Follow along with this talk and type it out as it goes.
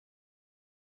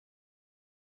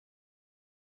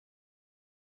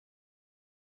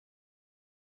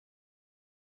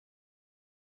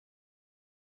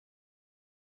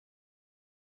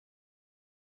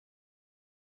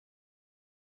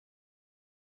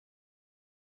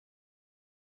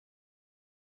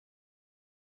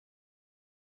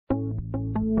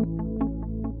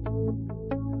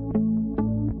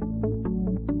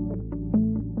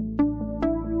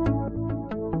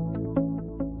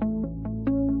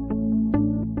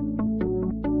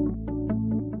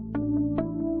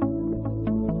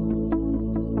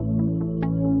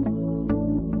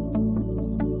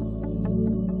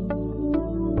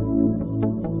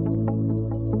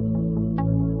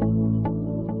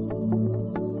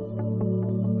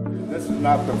this is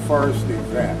not the first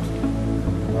event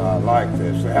like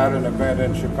this. They had an event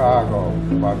in Chicago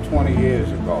about 20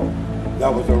 years ago.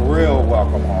 That was a real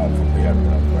welcome home for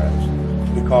Vietnam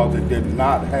vets because it did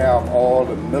not have all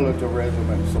the militarism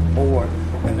and support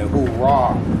and the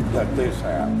hoorah that this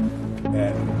had.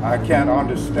 And I can't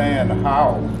understand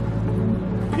how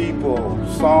people,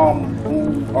 some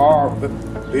who are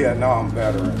Vietnam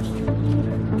veterans,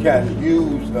 can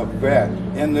use a vet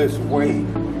in this way,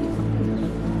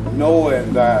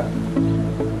 knowing that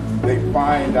they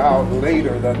find out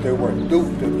later that they were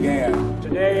duped again.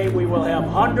 Today we will have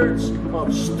hundreds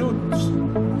of students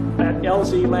at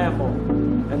LZ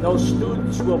Lambeau, and those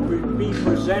students will be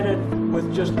presented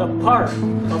with just a part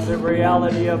of the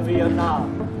reality of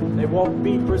Vietnam. They won't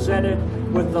be presented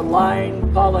with the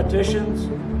lying politicians.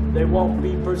 They won't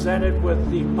be presented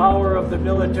with the power of the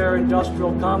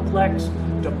military-industrial complex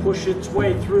to push its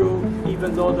way through,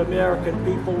 even though the American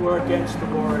people were against the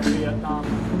war in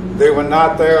Vietnam. They were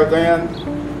not there then.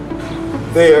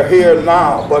 They are here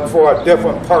now, but for a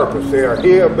different purpose. They are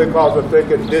here because if they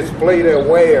can display their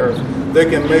wares, they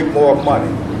can make more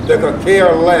money. They could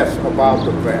care less about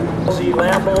the vet. LZ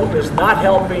Lambeau is not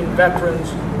helping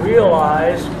veterans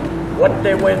realize what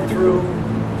they went through,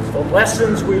 the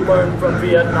lessons we learned from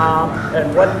Vietnam,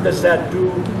 and what does that do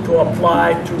to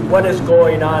apply to what is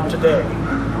going on today.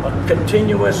 A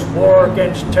continuous war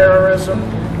against terrorism,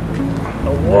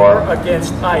 a war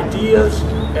against ideas,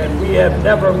 and we have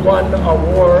never won a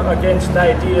war against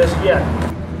ideas yet.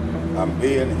 I'm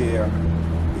being here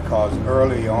because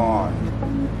early on,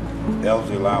 LZ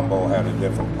Lambeau had a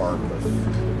different purpose.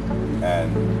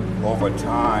 And over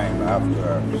time,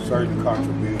 after certain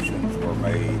contributions were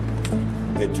made,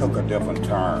 it took a different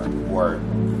turn where,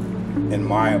 in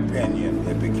my opinion,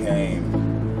 it became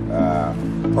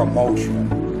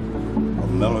promotion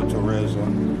of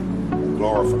militarism,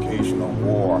 glorification of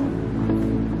war,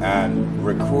 and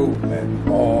recruitment,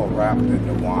 all wrapped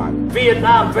into one.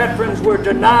 Vietnam veterans were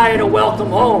denied a welcome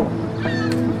home.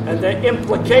 And the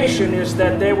implication is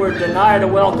that they were denied a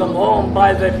welcome home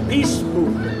by the peace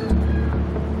movement.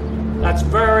 That's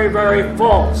very, very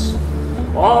false.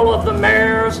 All of the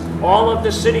mayors, all of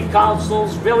the city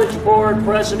councils, village board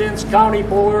presidents, county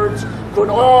boards could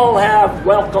all have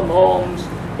welcome homes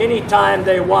anytime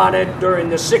they wanted during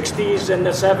the 60s and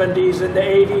the 70s and the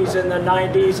 80s and the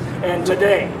 90s and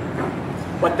today.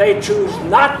 But they choose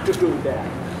not to do that.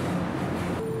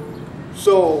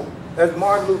 So, as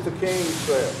Martin Luther King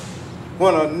said,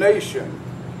 when a nation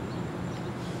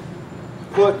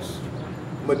puts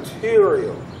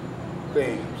material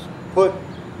things, put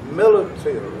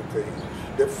military things,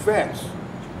 defense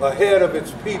ahead of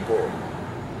its people,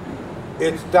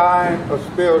 it's dying a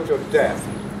spiritual death.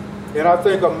 And I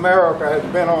think America has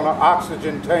been on an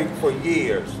oxygen tank for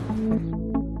years.